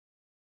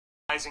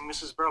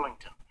Mrs.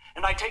 Burlington,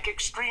 and I take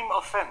extreme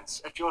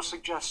offense at your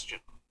suggestion.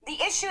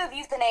 The issue of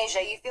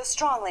euthanasia, you feel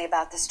strongly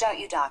about this, don't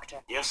you, Doctor?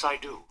 Yes, I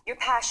do. You're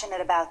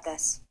passionate about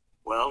this.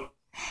 Well,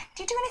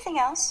 do you do anything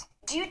else?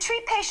 Do you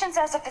treat patients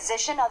as a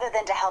physician other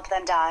than to help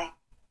them die?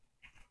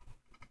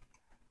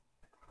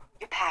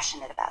 You're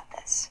passionate about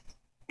this.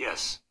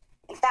 yes.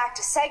 In fact,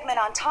 a segment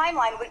on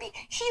Timeline would be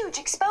huge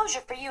exposure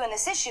for you in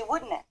this issue,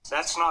 wouldn't it?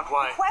 That's not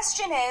why. The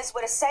question is,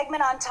 would a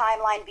segment on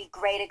Timeline be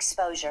great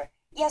exposure?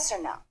 Yes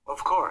or no?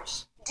 Of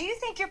course. Do you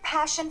think your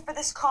passion for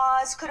this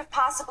cause could have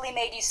possibly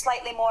made you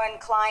slightly more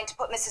inclined to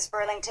put Mrs.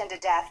 Burlington to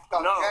death? No.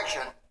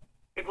 Objection.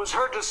 It was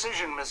her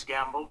decision, Miss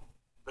Gamble.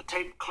 The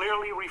tape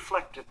clearly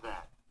reflected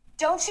that.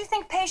 Don't you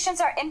think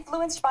patients are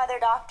influenced by their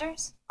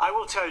doctors? I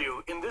will tell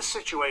you, in this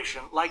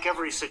situation, like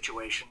every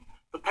situation,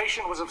 the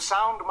patient was of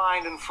sound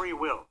mind and free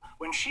will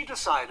when she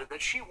decided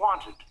that she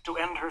wanted to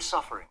end her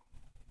suffering.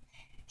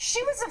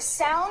 She was of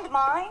sound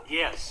mind?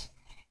 Yes.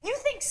 You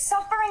think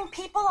suffering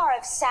people are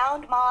of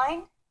sound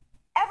mind?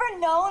 Ever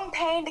known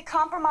pain to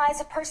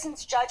compromise a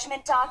person's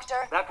judgment, Doctor?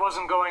 That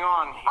wasn't going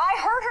on here. I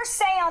heard her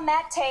say on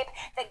that tape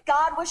that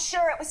God was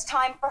sure it was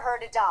time for her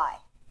to die.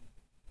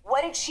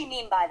 What did she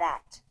mean by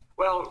that?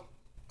 Well,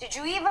 did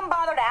you even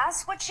bother to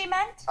ask what she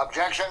meant?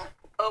 Objection.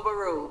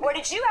 Overruled. Or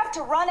did you have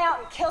to run out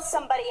and kill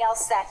somebody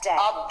else that day?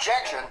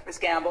 Objection. Miss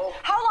Gamble.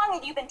 How long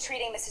had you been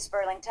treating Mrs.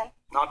 Burlington?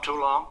 not too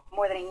long.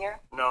 More than a year?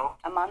 No.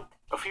 A month?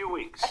 A few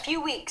weeks. A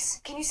few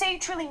weeks. Can you say you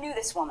truly knew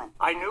this woman?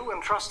 I knew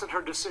and trusted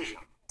her decision.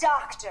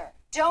 Doctor,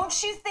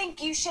 don't you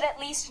think you should at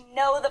least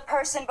know the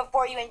person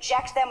before you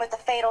inject them with the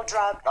fatal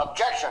drug?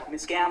 Objection.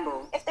 Miss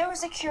Gamble. If there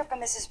was a cure for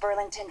Mrs.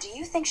 Burlington, do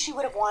you think she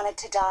would have wanted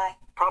to die?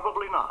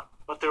 Probably not,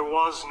 but there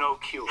was no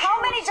cure.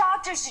 How many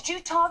doctors did you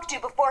talk to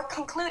before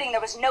concluding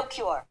there was no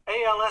cure?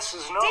 ALS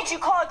is no... Did you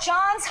call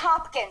Johns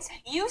Hopkins,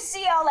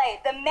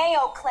 UCLA, the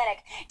Mayo Clinic?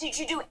 Did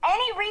you do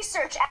any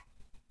research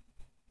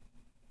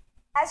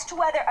as to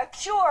whether a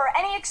cure or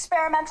any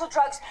experimental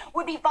drugs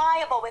would be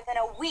viable within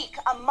a week,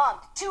 a month,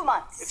 2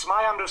 months? It's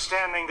my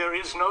understanding there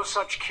is no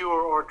such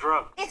cure or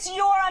drug. It's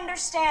your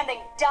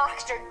understanding,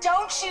 Doctor.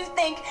 Don't you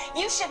think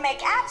you should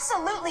make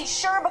absolutely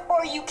sure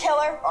before you kill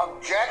her?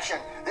 Objection.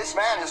 This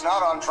man is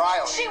not on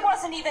trial. She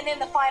wasn't even in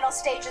the final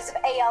stages of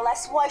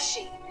ALS, was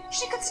she?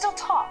 She could still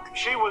talk.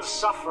 She was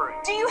suffering.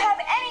 Do you have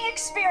any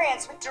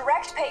experience with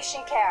direct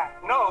patient care?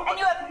 No, but... And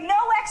you have no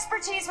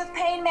expertise with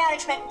pain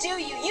management, do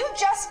you? You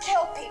just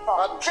kill people.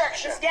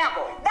 Objection. Miss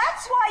Gamble.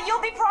 That's why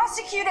you'll be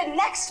prosecuted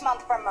next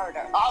month for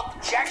murder.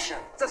 Objection.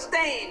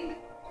 Sustained.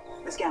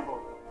 Miss Gamble,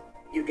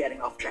 you're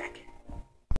getting off track.